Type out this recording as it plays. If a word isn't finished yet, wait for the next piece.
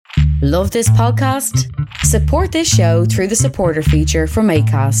Love this podcast? Support this show through the supporter feature from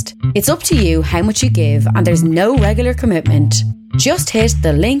Acast. It's up to you how much you give and there's no regular commitment. Just hit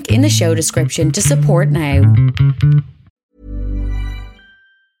the link in the show description to support now.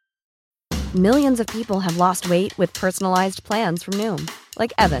 Millions of people have lost weight with personalized plans from Noom.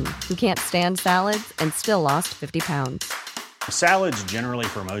 Like Evan, who can't stand salads and still lost 50 pounds. Salads generally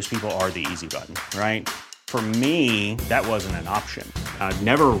for most people are the easy button, right? For me, that wasn't an option. I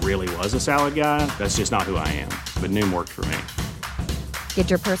never really was a salad guy. That's just not who I am. But Noom worked for me. Get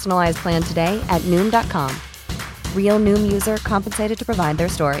your personalized plan today at Noom.com. Real Noom user compensated to provide their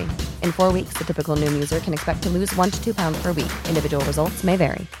story. In 4 weeks, the typical Noom user can expect to lose 1 to 2 pounds per week. Individual results may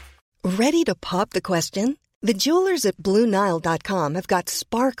vary. Ready to pop the question? The jewelers at BlueNile.com have got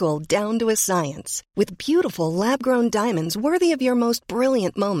sparkle down to a science with beautiful lab-grown diamonds worthy of your most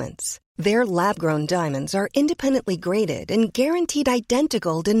brilliant moments. Their lab-grown diamonds are independently graded and guaranteed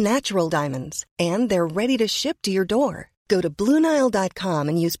identical to natural diamonds, and they're ready to ship to your door. Go to BlueNile.com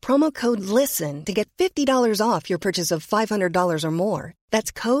and use promo code LISTEN to get $50 off your purchase of $500 or more.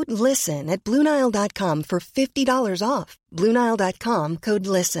 That's code LISTEN at BlueNile.com for $50 off. BlueNile.com, code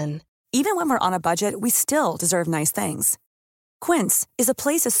LISTEN. Even when we're on a budget, we still deserve nice things. Quince is a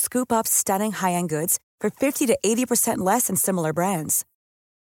place to scoop up stunning high-end goods for 50 to 80% less than similar brands.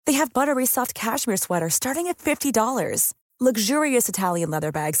 They have buttery soft cashmere sweaters starting at $50, luxurious Italian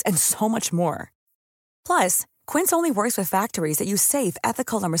leather bags, and so much more. Plus, Quince only works with factories that use safe,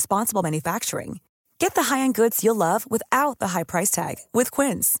 ethical, and responsible manufacturing. Get the high-end goods you'll love without the high price tag with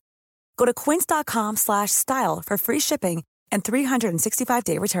Quince. Go to quince.com/style for free shipping and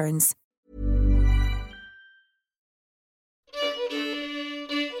 365-day returns.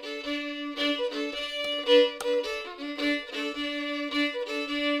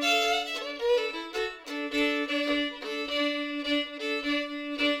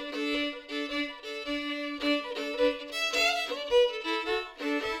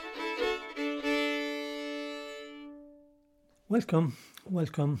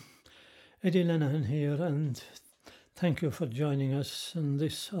 Welcome. Eddie Lenihan here, and thank you for joining us on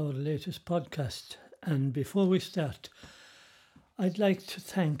this, our latest podcast. And before we start, I'd like to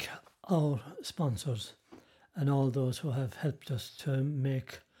thank our sponsors and all those who have helped us to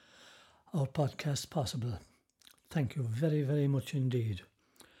make our podcast possible. Thank you very, very much indeed.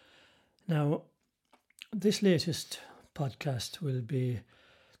 Now, this latest podcast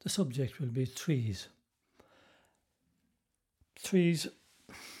the subject will be trees. Trees,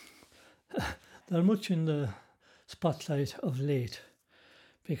 they're much in the spotlight of late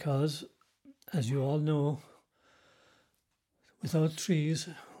because, as you all know, without trees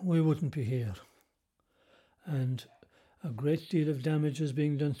we wouldn't be here. And a great deal of damage is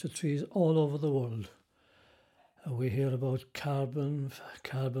being done to trees all over the world. We hear about carbon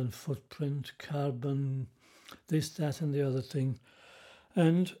footprint, carbon this, that and the other thing,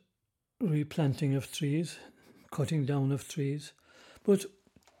 and replanting of trees, cutting down of trees. But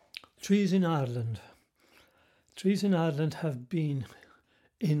trees in Ireland have been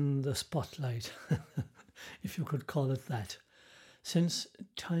in the spotlight, if you could call it that, since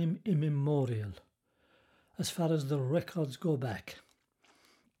time immemorial, as far as the records go back.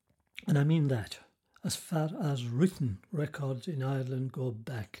 And I mean that, as far as written records in Ireland go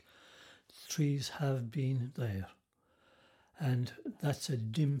back, trees have been there. And that's a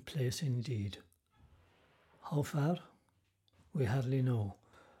dim place indeed. How far? We hardly know.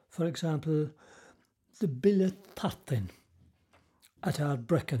 For example, the Billet Tartan at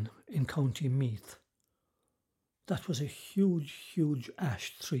Ardbreckan in County Meath. That was a huge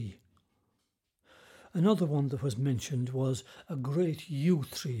ash tree. Another one that was mentioned was a great yew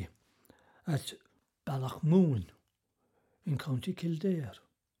tree at Ballachmoon in County Kildare.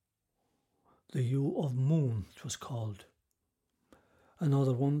 The Yew of Moon, it was called.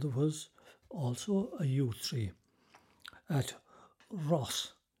 Another one that was also a yew tree at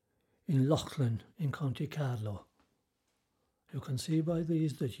Ross in Loughlin in County Carlow. You can see by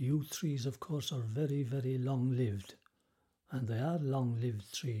these that yew trees, of course, are very, very long-lived. And they are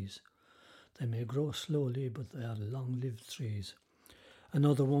long-lived trees. They may grow slowly, but they are long-lived trees.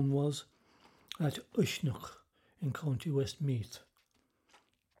 Another one was at Uisneach in County Westmeath.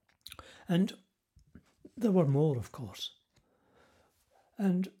 And there were more, of course.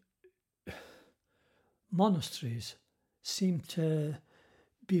 And monasteries seem to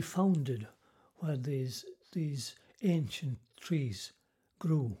be founded where these ancient trees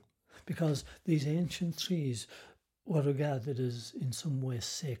grew, because these ancient trees were regarded as in some way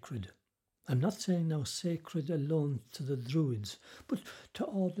sacred. I'm not saying now sacred alone to the Druids, but to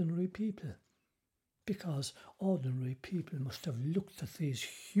ordinary people. because ordinary people must have looked at these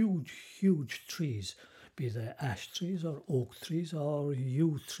huge, huge trees, be they ash trees or oak trees or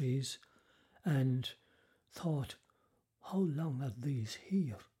yew trees, and thought, how long are these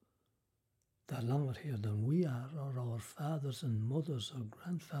here? They're longer here than we are, or our fathers and mothers, or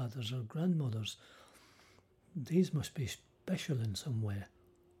grandfathers or grandmothers. These must be special in some way.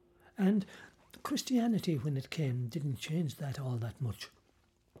 And Christianity, when it came, didn't change that all that much.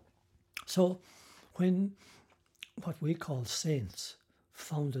 So when what we call saints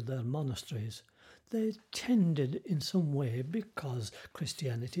founded their monasteries, they tended in some way, because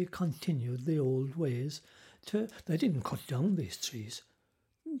Christianity continued the old ways, they didn't cut down these trees.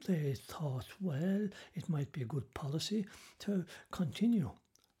 They thought, well, it might be a good policy to continue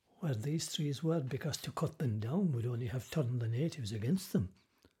where these trees were, because to cut them down would only have turned the natives against them.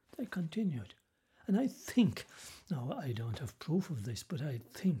 They continued. And I think, now I don't have proof of this, but I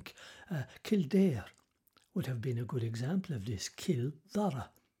think Kildare would have been a good example of this. Kildare.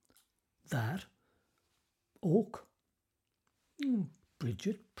 That, oak.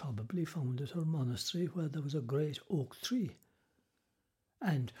 Bridget probably founded her monastery where there was a great oak tree.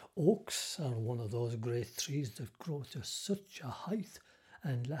 And oaks are one of those great trees that grow to such a height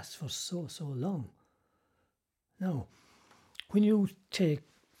and last for so long. Now, when you take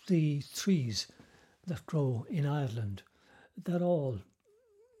the trees that grow in Ireland, they're all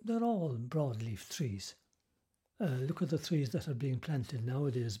broadleaf trees. Look at the trees that are being planted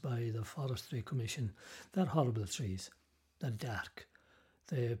nowadays by the Forestry Commission. They're horrible trees. They're dark.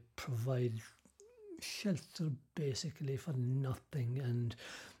 They provide shelter basically for nothing, and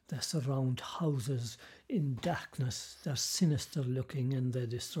they surround houses in darkness. They're sinister looking, and they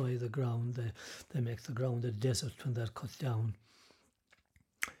destroy the ground. They make the ground a desert when they're cut down.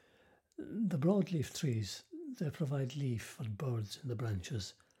 The broadleaf trees, they provide leaf for birds in the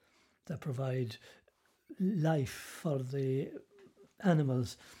branches. They provide life for the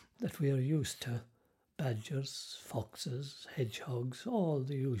animals that we are used to. Badgers, foxes, hedgehogs, all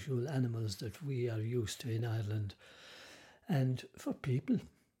the usual animals that we are used to in Ireland. And for people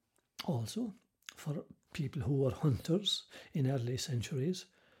also, for people who were hunters in early centuries.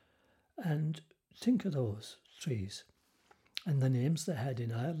 And think of those trees and the names they had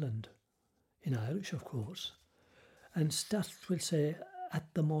in Ireland, in Irish of course. And Stat will say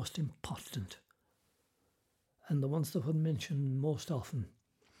at the most important, and the ones that were mentioned most often.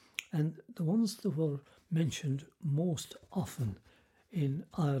 And the ones that were mentioned most often in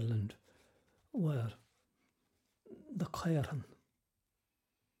Ireland were the Cairn.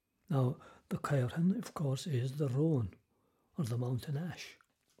 Now, the Cairn, of course, is the Roan, or the mountain ash.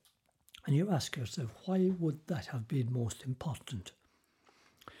 And you ask yourself, why would that have been most important?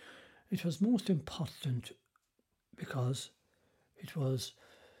 It was most important because it was,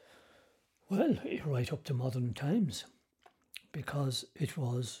 well, right up to modern times, because it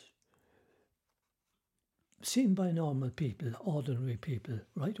was seen by normal people, ordinary people,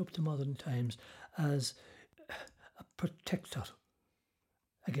 right up to modern times, as a protector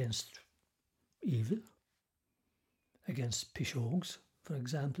against evil, against pishogues, for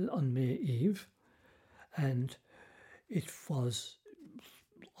example, on May Eve. And it was,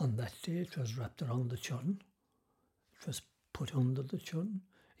 on that day, it was wrapped around the churn. It was put under the churn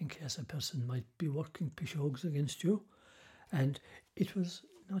in case a person might be working pishogues against you. And it was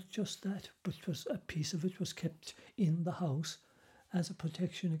not just that, but it was a piece of it was kept in the house as a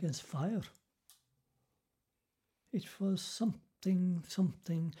protection against fire. It was something,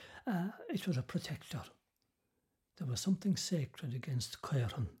 it was a protector. There was something sacred against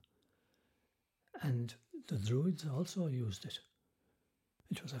Cairn. And the Druids also used it.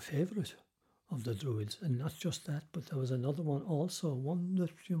 It was a favourite of the Druids, and not just that, but there was another one also, one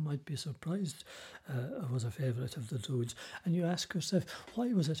that you might be surprised was a favourite of the Druids. And you ask yourself,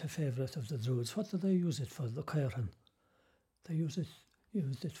 why was it a favourite of the Druids? What did they use it for, the Cairn? They used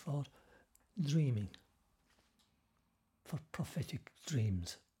it for dreaming, for prophetic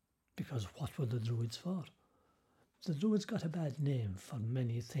dreams. Because what were the Druids for? The Druids got a bad name for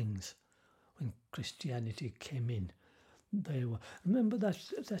many things when Christianity came in. They were, remember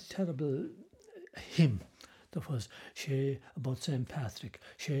that terrible hymn that was she about St. Patrick,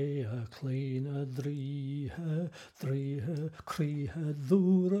 she clean dri cri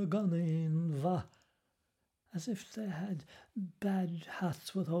dura ganin va, as if they had bad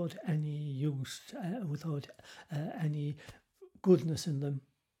hats without any use, without any goodness in them.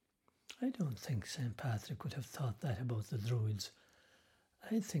 I don't think St. Patrick would have thought that about the Druids.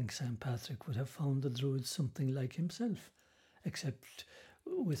 I think St. Patrick would have found the Druids something like himself, except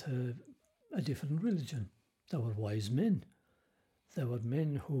with a different religion. They were wise men. there were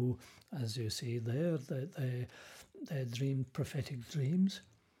men who, as you see there, they dreamed prophetic dreams.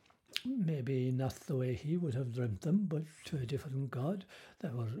 Maybe not the way he would have dreamt them, but to a different God.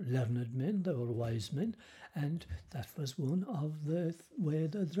 There were learned men, there were wise men, and that was one of the way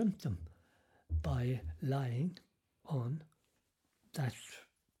they dreamt them, by lying on that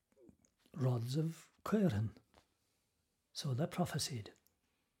rods of Cuireann. So they prophesied.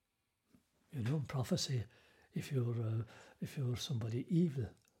 You know, prophecy, if you're somebody evil.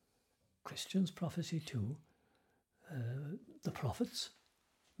 Christians prophesy too. The prophets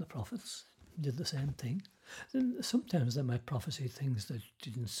did the same thing. Then sometimes they might prophesy things that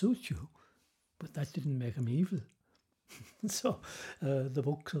didn't suit you, but that didn't make them evil. So the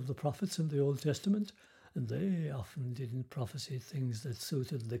books of the prophets in the Old Testament, and they often didn't prophesy things that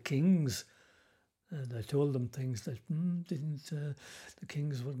suited the kings. They told them things that the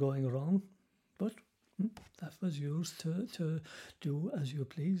kings were going wrong, but that was yours to do as you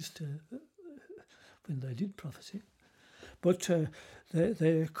pleased when they did prophecy. But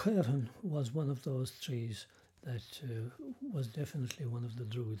the Cuireann was one of those trees that was definitely one of the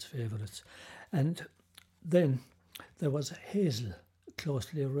Druids' favourites. And then there was hazel,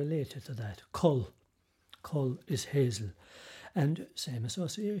 closely related to that. Cull is hazel. And same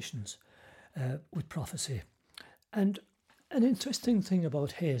associations with prophecy. And an interesting thing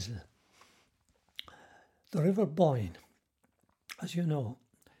about hazel, the River Boyne, as you know,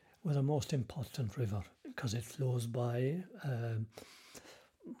 was a most important river because it flows by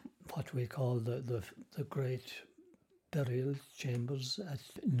what we call the great burial chambers at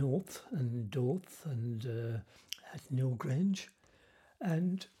Noath and Doath and at Newgrange.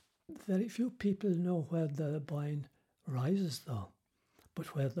 And very few people know where the Boyne rises though.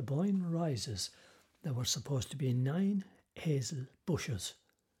 But where the Boyne rises, there were supposed to be 9 hazel bushes.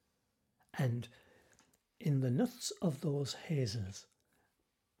 And in the nuts of those hazels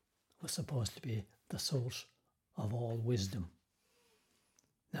was supposed to be the source of all wisdom.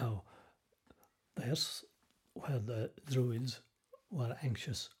 Now, there's where the Druids were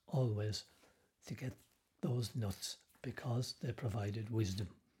anxious always to get those nuts because they provided wisdom.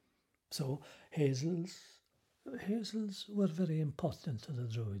 So hazels were very important to the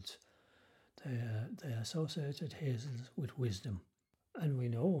Druids. They associated hazels with wisdom. And we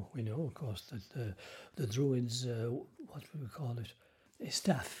know, of course, that the Druids, what we call it, a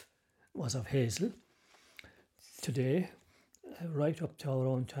staff was of hazel. Today, right up to our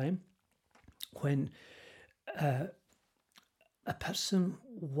own time, when a person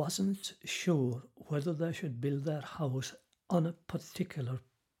wasn't sure whether they should build their house on a particular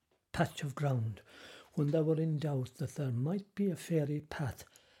patch of ground, when they were in doubt that there might be a fairy path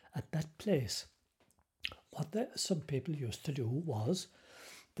at that place, what some people used to do was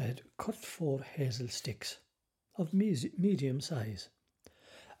they'd cut 4 hazel sticks of medium size,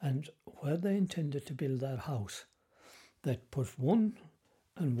 and where they intended to build their house, they'd put 1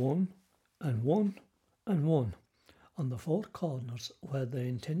 and 1 and 1 and 1 on the 4 corners where they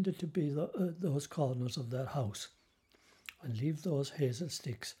intended to be those corners of their house, and leave those hazel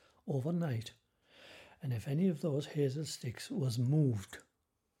sticks overnight. And if any of those hazel sticks was moved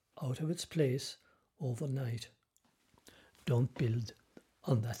out of its place overnight, don't build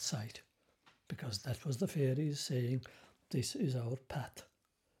on that site, because that was the fairies saying, this is our path,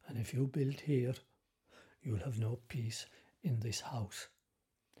 and if you build here, you'll have no peace in this house.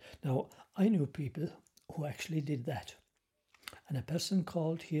 Now, I knew people who actually did that, and a person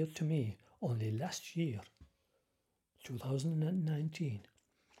called here to me only last year, 2019,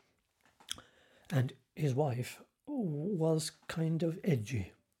 and his wife was kind of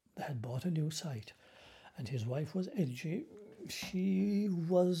edgy. They had bought a new site, and his wife was edgy. She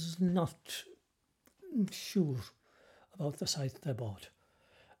was not sure about the site they bought,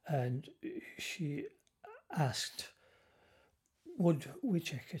 and she asked, would we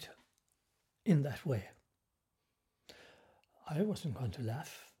check it in that way? I wasn't going to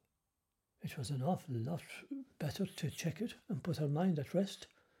laugh. It was an awful lot better to check it and put our mind at rest,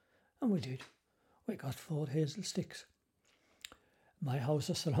 and we did. We got 4 hazel sticks. My house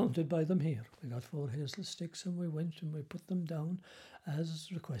is surrounded by them here. We got 4 hazel sticks, and we went and we put them down as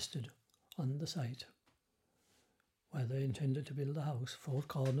requested on the site where they intended to build the house, 4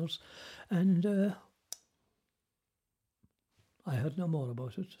 corners, and I heard no more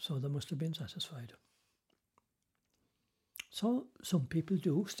about it, so they must have been satisfied. So some people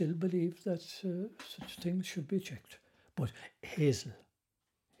do still believe that such things should be checked. But hazel.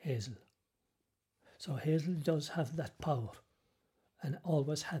 So hazel does have that power, and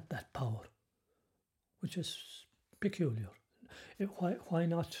always had that power, which is peculiar. Why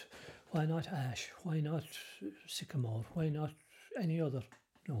not ash? Why not sycamore? Why not any other.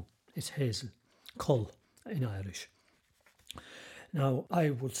 No, it's hazel, cull in Irish. Now,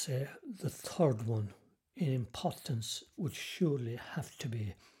 I would say the third one in importance would surely have to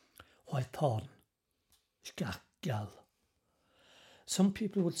be whitethorn, Scach Gal. Some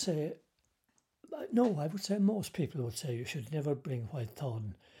people would say, no, I would say most people would say you should never bring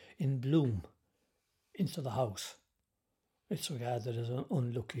whitethorn in bloom into the house. It's regarded as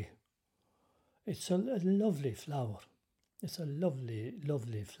unlucky. It's a lovely flower. It's a lovely,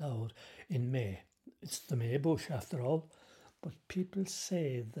 lovely flower in May. It's the May bush after all. But people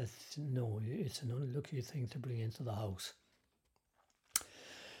say that no, it's an unlucky thing to bring into the house.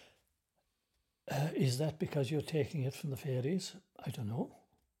 Is that because you're taking it from the fairies? I don't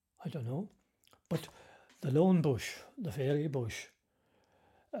know. But the lone bush, the fairy bush,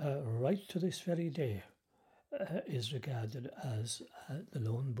 right to this very day, is regarded as the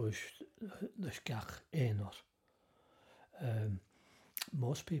lone bush, the Scach Éanor.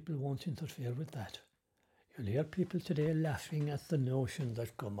 Most people won't interfere with that. You'll hear people today laughing at the notion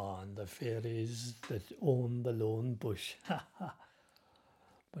that, come on, the fairies that own the lone bush.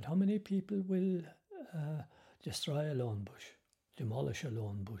 But how many people will destroy a lone bush, demolish a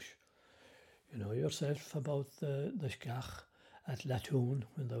lone bush? You know yourself about the Scach at Latoon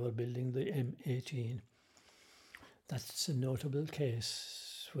when they were building the M18. That's a notable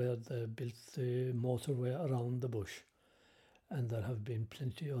case where they built the motorway around the bush. And there have been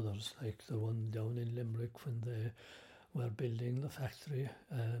plenty others, like the one down in Limerick when they were building the factory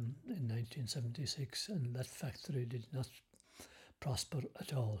in 1976, and that factory did not prosper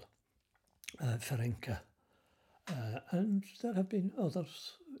at all, Ferenca. And there have been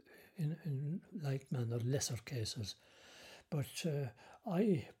others in like manner, lesser cases. But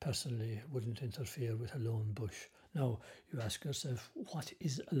I personally wouldn't interfere with a lone bush. Now, you ask yourself, what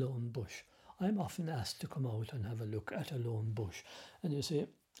is a lone bush? I'm often asked to come out and have a look at a lone bush. And you see,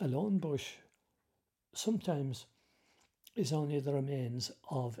 a lone bush sometimes is only the remains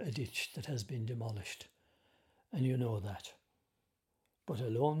of a ditch that has been demolished. And you know that. But a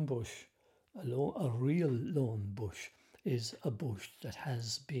lone bush, a real lone bush, is a bush that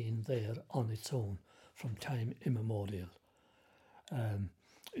has been there on its own from time immemorial.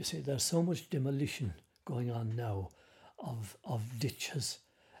 You see, there's so much demolition going on now of ditches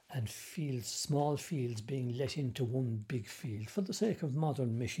and fields, small fields being let into one big field for the sake of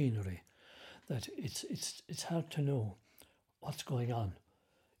modern machinery, that it's hard to know what's going on.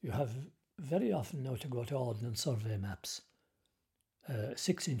 You have very often now to go to Ordnance Survey maps,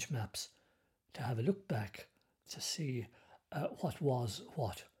 6-inch maps, to have a look back to see what was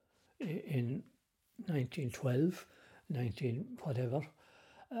what in 1912, 19 whatever,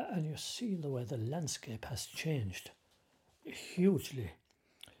 and you see the way the landscape has changed hugely.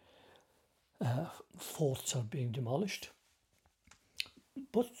 Forts are being demolished,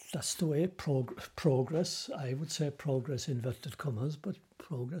 but that's the way progress, I would say progress inverted commas, but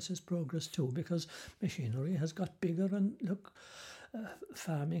progress is progress too, because machinery has got bigger and look,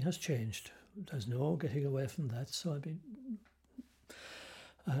 farming has changed. There's no getting away from that. So I mean,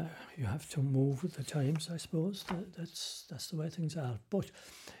 you have to move with the times, I suppose. That's the way things are. But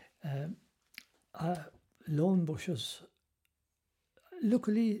lone bushes,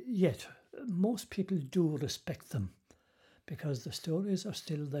 luckily yet, most people do respect them, because the stories are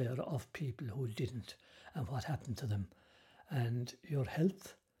still there of people who didn't and what happened to them. And your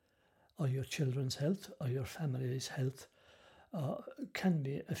health, or your children's health, or your family's health can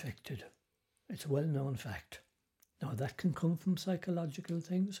be affected. It's a well-known fact. Now, that can come from psychological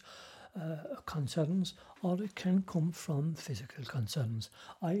things, concerns, or it can come from physical concerns.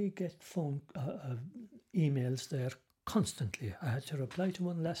 I get phone emails there constantly. I had to reply to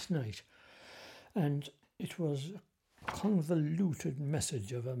one last night, and it was a convoluted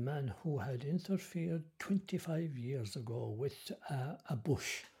message of a man who had interfered 25 years ago with a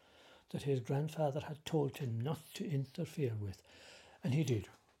bush that his grandfather had told him not to interfere with. And he did.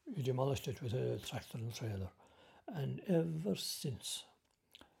 He demolished it with a tractor and trailer. And ever since,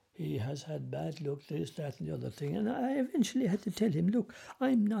 he has had bad luck, this, that and the other thing. And I eventually had to tell him, look,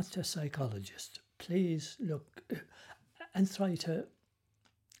 I'm not a psychologist. Please look and try to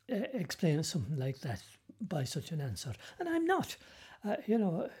explain something like that by such an answer. And I'm not.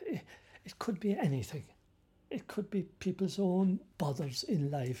 It could be anything. It could be people's own bothers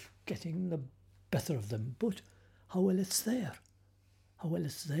in life getting the better of them. But how well it's there. How well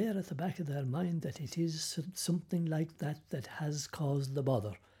it's there at the back of their mind that it is something like that has caused the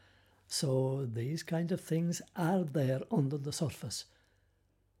bother. So these kind of things are there under the surface.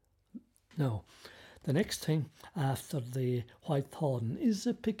 Now, the next thing after the whitethorn is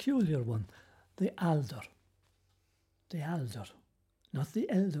a peculiar one, the alder. The alder. Not the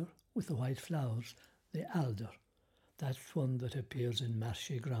elder with the white flowers, the alder. That's one that appears in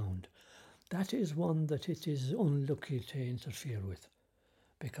marshy ground. That is one that it is unlucky to interfere with,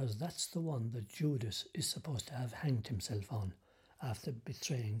 because that's the one that Judas is supposed to have hanged himself on after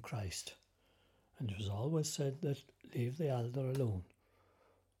betraying Christ. And it was always said that leave the alder alone.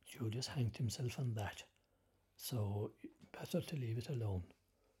 Judas hanged himself on that. So better to leave it alone,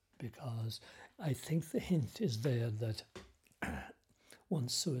 because I think the hint is there that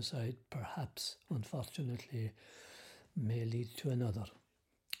one's suicide perhaps, unfortunately, may lead to another.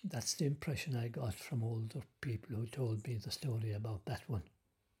 That's the impression I got from older people who told me the story about that one.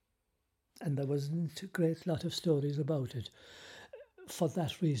 And there wasn't a great lot of stories about it for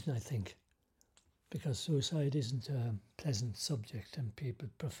that reason, I think, because suicide isn't a pleasant subject and people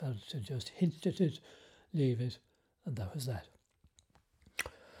prefer to just hint at it, leave it, and that was that.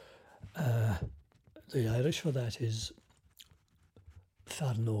 The Irish for that is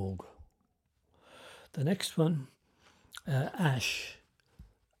Farnog. The next one, Ash,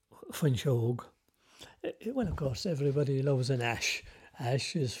 Funchog. Well, of course, everybody loves an ash.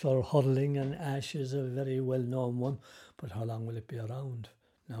 Ash is for hurling, and ash is a very well-known one. But how long will it be around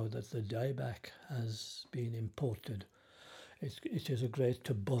now that the dieback has been imported? It is a great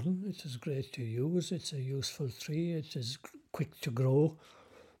to burn, it is great to use, it's a useful tree, it is quick to grow.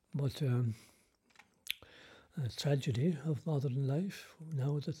 But a tragedy of modern life,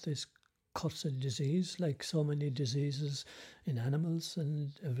 now that this cursed disease, like so many diseases in animals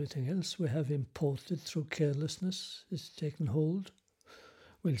and everything else we have imported through carelessness, is taken hold.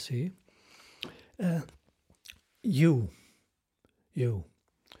 We'll see. Yew.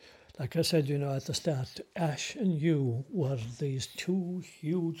 Like I said, at the start, ash and yew were these two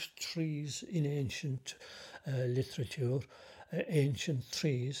huge trees in ancient literature, ancient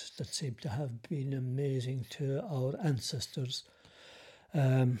trees that seem to have been amazing to our ancestors.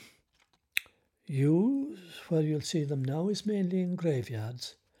 Yew, where you'll see them now, is mainly in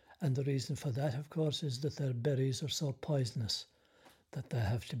graveyards, and the reason for that, of course, is that their berries are so poisonous that they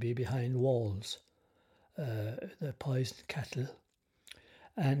have to be behind walls. They're poisoned cattle.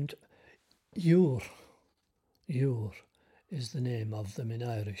 And Ure is the name of them in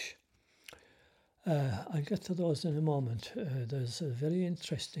Irish. I'll get to those in a moment. There's a very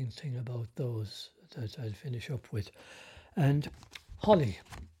interesting thing about those that I'll finish up with. And holly,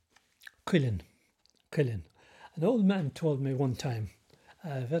 quillen. An old man told me one time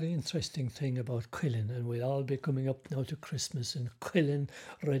a very interesting thing about quillen, and we'll all be coming up now to Christmas, and quillen,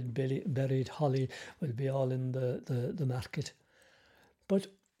 red-berried holly will be all in the market. But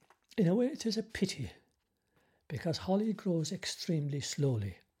in a way it is a pity, because holly grows extremely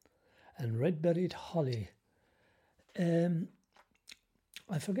slowly, and red-berried holly, I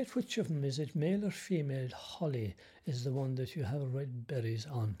forget which of them, is it male or female holly is the one that you have red berries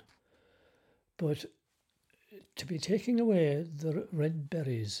on. But to be taking away the red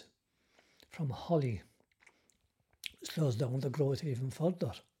berries from holly slows down the growth even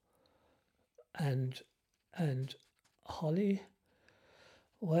further. And holly,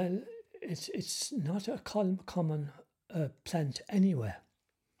 well, it's not a common plant anywhere.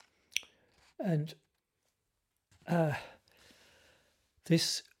 And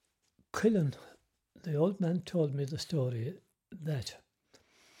this quillen, the old man told me the story that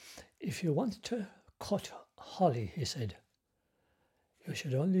if you want to cut holly, he said, you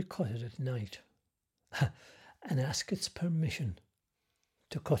should only cut it at night and ask its permission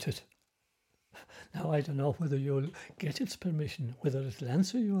to cut it. Now, I don't know whether you'll get its permission, whether it'll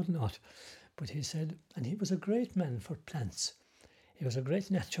answer you or not, but he said, and he was a great man for plants. He was a great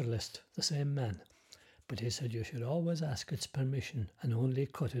naturalist, the same man, but he said you should always ask its permission and only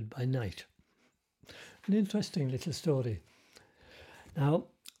cut it by night. An interesting little story. Now,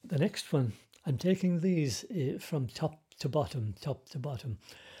 the next one, I'm taking these from top to bottom,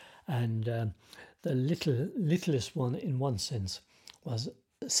 and the littlest one in one sense was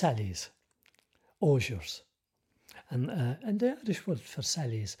Sally's, osiers, and the Irish word for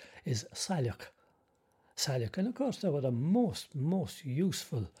Sally's is salioch, and of course they were the most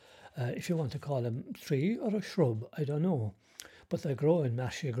useful, if you want to call them tree or a shrub, I don't know, but they grow in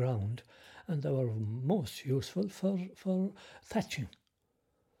marshy ground, and they were most useful for thatching,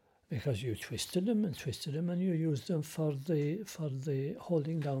 because you twisted them and you used them for the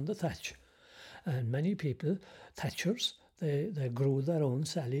holding down the thatch. And many people, thatchers, they grew their own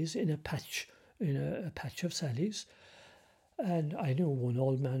sallies in a patch of sallies. And I know one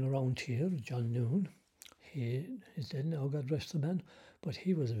old man around here, John Noon, he's dead now, God rest the man, but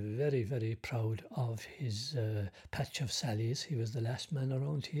he was very, very proud of his patch of sallies. He was the last man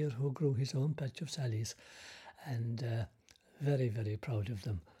around here who grew his own patch of sallies, and very, very proud of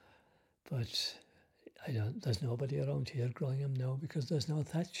them. But there's nobody around here growing them now because there's no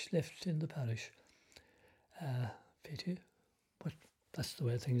thatch left in the parish. Pity, but that's the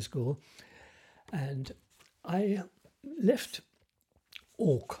way things go. And I left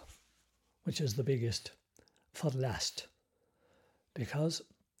oak, which is the biggest, for last, because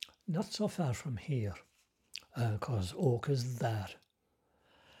not so far from here, because oak is there.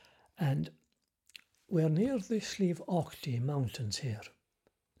 And we're near the Slieve Aughty mountains here.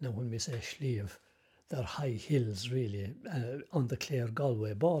 Now when we say Slieve, they're high hills really, on the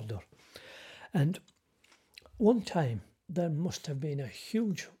Clare-Galway border. And one time there must have been a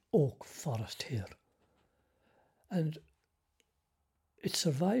huge oak forest here. And it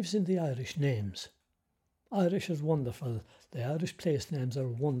survives in the Irish names. Irish is wonderful. The Irish place names are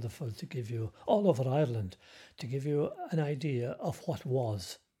wonderful to give you, all over Ireland, to give you an idea of what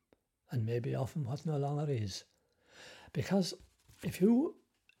was, and maybe often what no longer is. Because if you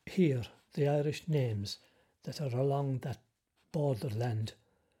hear the Irish names that are along that borderland,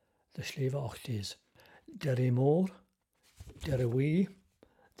 the Slieve Aughties, Derrymore, Derrywee,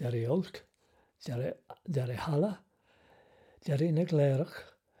 Derryulk, Derryhalla, Derrynaglerach,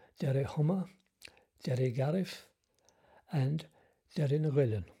 Derryhumma, Derrygariff, and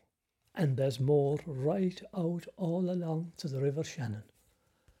Derrynagwillan. And there's more right out all along to the River Shannon.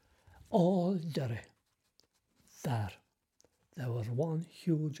 All Derry. There was one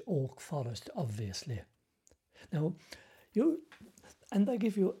huge oak forest, obviously. Now, they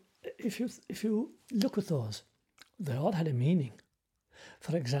give you, if you look at those, they all had a meaning.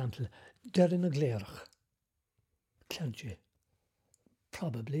 For example, Derrynaglerach, clergy.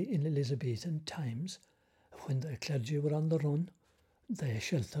 Probably in Elizabethan times, when the clergy were on the run, they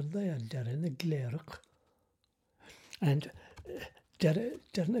sheltered there, Derrynaglerach. And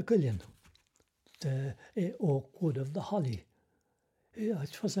Derrynagwillan, the oak wood of the holly. Yeah,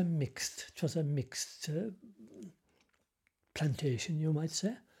 it was a mixed plantation, you might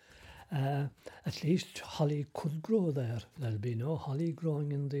say. At least holly could grow there. There'll be no holly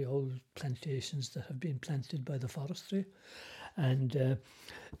growing in the old plantations that have been planted by the forestry. And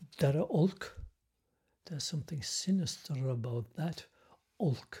Derryulk, there's something sinister about that.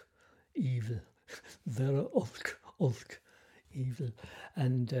 Ulk, evil. Derryulk, evil.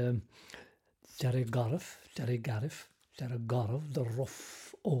 And Derrygariff, the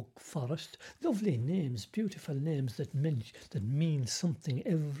rough oak forest. Lovely names, beautiful names that mean something,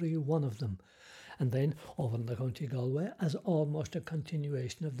 every one of them. And then over in the County Galway, as almost a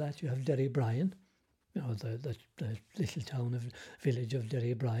continuation of that, you have Derrybrien, you know, the little village of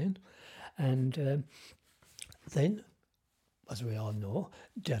Derrybrien. And then, as we all know,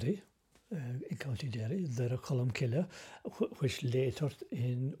 Derry, in County Derry, Derrycolumcille, which later,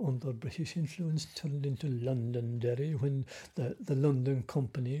 under British influence, turned into Londonderry when the London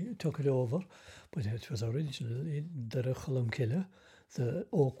Company took it over. But it was originally Derrycolumcille, the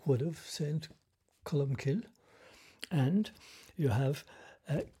oak wood of St. Columcille. And you have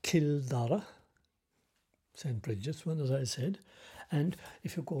Kildara, St. Bridget's one, as I said. And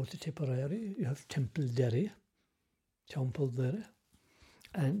if you go to Tipperary, you have Templederry,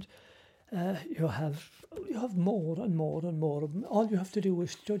 and you have more and more and more of them. All you have to do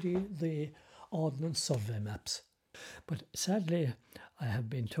is study the Ordnance Survey maps. But sadly, I have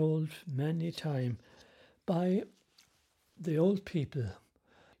been told many times by the old people,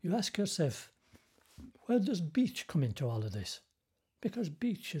 you ask yourself, where does beech come into all of this? Because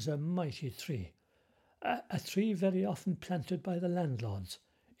beech is a mighty tree, a tree very often planted by the landlords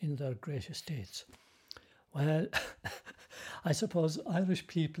in their great estates. Well, I suppose Irish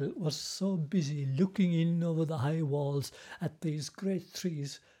people were so busy looking in over the high walls at these great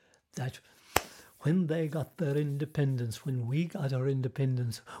trees that when they got their independence, when we got our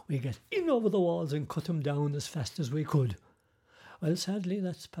independence, we get in over the walls and cut them down as fast as we could. Well, sadly,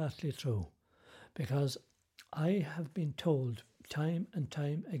 that's partly true, because I have been told time and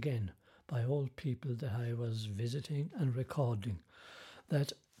time again by old people that I was visiting and recording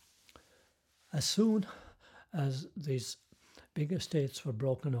that as soon as these big estates were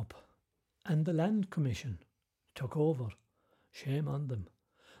broken up and the Land Commission took over, shame on them,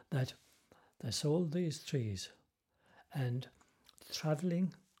 that they sold these trees and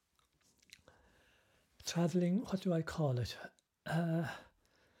travelling, what do I call it?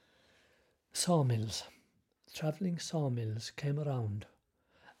 Sawmills. Travelling sawmills came around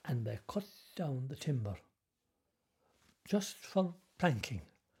and they cut down the timber just for planking.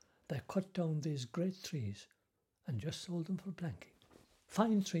 They cut down these great trees and just sold them for planking.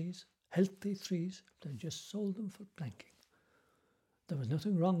 Fine trees, healthy trees, they just sold them for planking. There was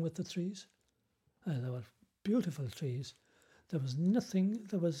nothing wrong with the trees. They were beautiful trees. There was nothing,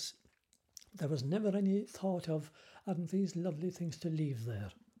 there was never any thought of, aren't these lovely things to leave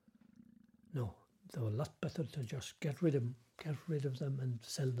there? No, they were a lot better to just get rid of them and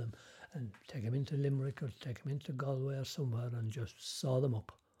sell them and take them into Limerick or take them into Galway or somewhere and just saw them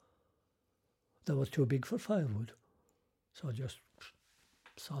up. They were too big for firewood, so I just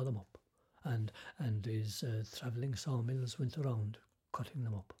saw them up. And these travelling sawmills went around cutting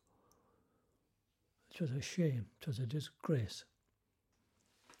them up. It was a shame, it was a disgrace.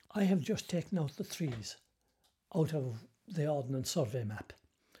 I have just taken out the trees out of the Ordnance Survey map,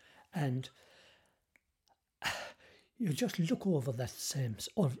 and you just look over that same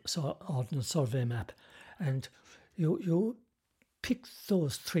Ordnance Survey map and you pick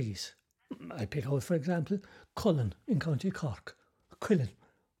those trees. I pick out, for example, Cullen in County Cork, Quillen,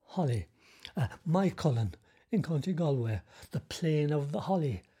 Holly, my Cullen in County Galway, the Plain of the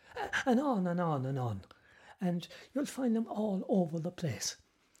Holly, and on and on and on. And you'll find them all over the place.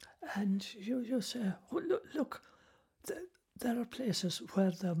 And you say, oh, look, there are places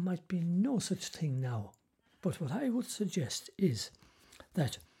where there might be no such thing now. But what I would suggest is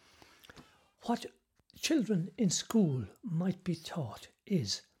that what children in school might be taught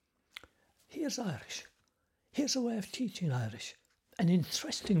is, here's Irish. Here's a way of teaching Irish, an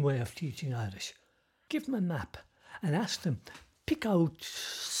interesting way of teaching Irish. Give them a map and ask them, pick out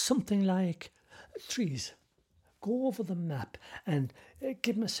something like trees. Go over the map and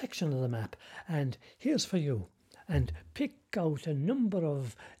give them a section of the map, and here's for you. And pick out a number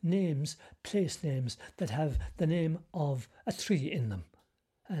of names, place names, that have the name of a tree in them.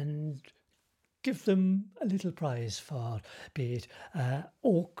 And give them a little prize for, be it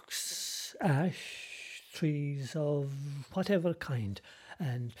oaks, ash, trees of whatever kind.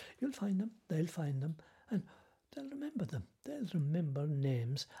 And you'll find them, they'll find them, and they'll remember them. They'll remember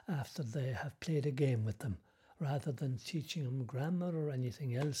names after they have played a game with them, rather than teaching them grammar or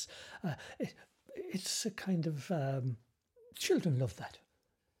anything else. It's a kind of, children love that.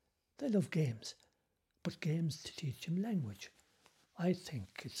 They love games, but games to teach them language. I think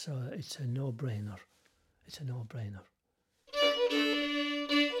it's a no-brainer. It's a no-brainer.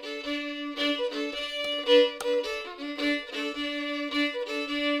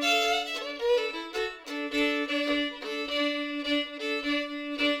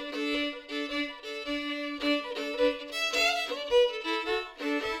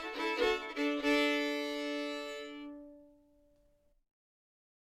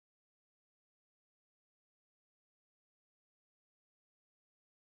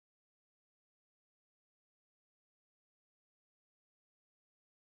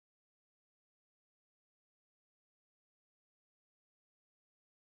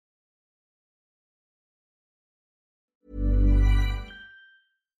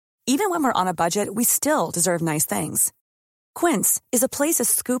 Even when we're on a budget, we still deserve nice things. Quince is a place to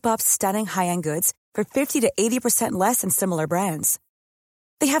scoop up stunning high-end goods for 50 to 80% less than similar brands.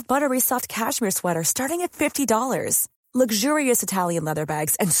 They have buttery soft cashmere sweaters starting at $50, luxurious Italian leather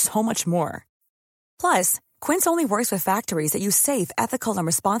bags, and so much more. Plus, Quince only works with factories that use safe, ethical, and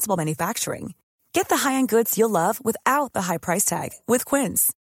responsible manufacturing. Get the high-end goods you'll love without the high price tag with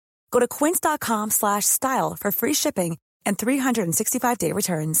Quince. Go to quince.com/style for free shipping and 365-day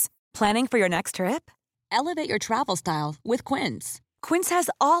returns. Planning for your next trip? Elevate your travel style with Quince. Quince has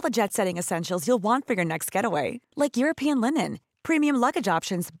all the jet-setting essentials you'll want for your next getaway, like European linen, premium luggage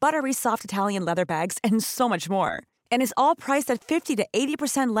options, buttery soft Italian leather bags, and so much more. And is all priced at 50 to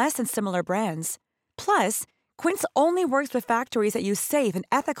 80% less than similar brands. Plus, Quince only works with factories that use safe and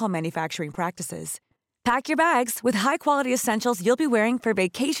ethical manufacturing practices. Pack your bags with high-quality essentials you'll be wearing for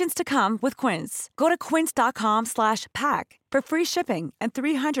vacations to come with Quince. Go to quince.com/pack for free shipping and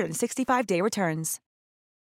 365-day returns.